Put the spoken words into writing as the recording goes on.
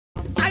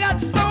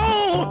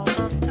soul,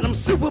 and I'm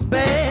super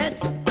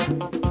bad.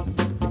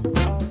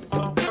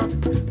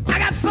 I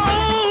got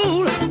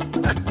soul,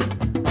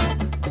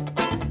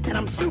 and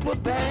I'm super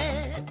bad.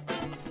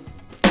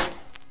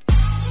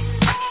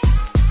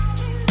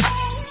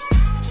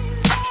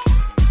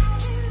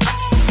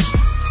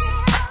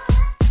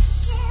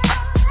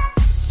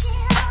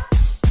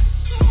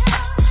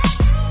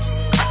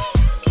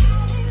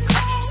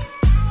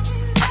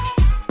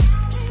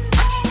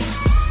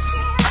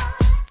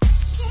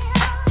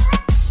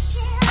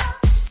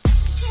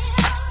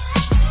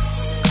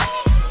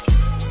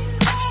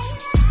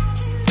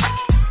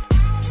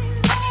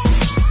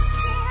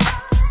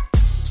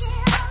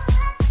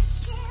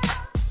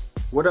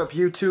 What up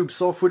YouTube,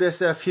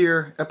 SoleFoodSF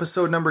here,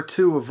 episode number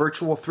 2 of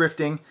Virtual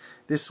Thrifting.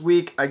 This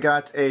week I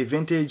got a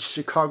vintage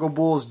Chicago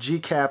Bulls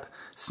G-Cap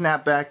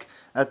snapback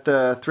at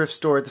the thrift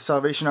store at the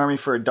Salvation Army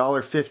for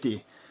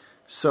 $1.50.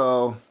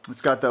 So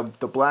it's got the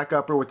black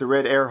upper with the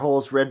red air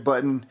holes, red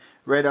button,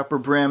 red upper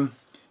brim,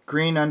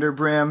 green under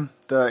brim.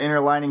 The inner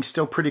lining's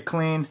still pretty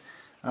clean.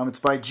 It's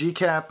by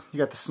G-Cap. You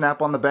got the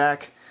snap on the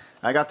back.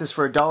 I got this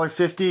for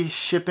 $1.50.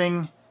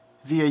 Shipping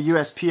via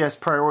USPS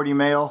priority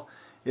mail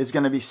is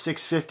going to be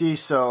 $6.50,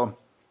 so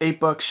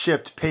 $8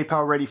 shipped,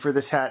 PayPal ready for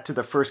this hat to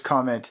the first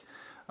comment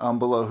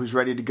below who's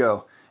ready to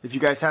go. If you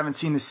guys haven't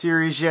seen the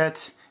series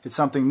yet, it's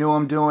something new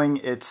I'm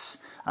doing.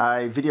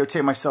 I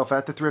videotape myself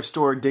at the thrift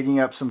store digging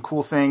up some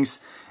cool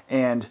things,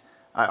 and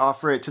I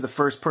offer it to the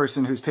first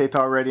person who's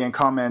PayPal ready and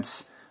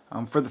comments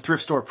for the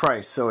thrift store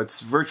price. So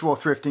it's virtual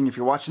thrifting. If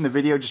you're watching the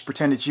video, just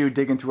pretend it's you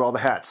digging through all the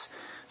hats.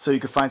 So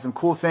you can find some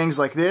cool things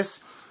like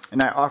this,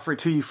 and I offer it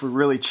to you for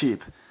really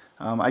cheap.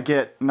 I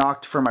get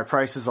knocked for my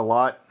prices a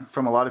lot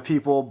from a lot of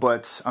people,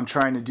 but I'm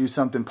trying to do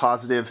something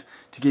positive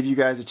to give you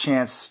guys a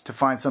chance to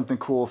find something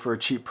cool for a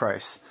cheap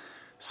price.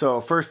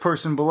 So first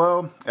person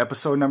below,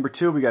 episode number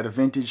 2, we got a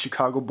vintage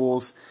Chicago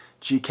Bulls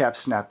G-Cap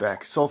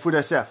snapback.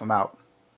 SoleFoodSF, I'm out.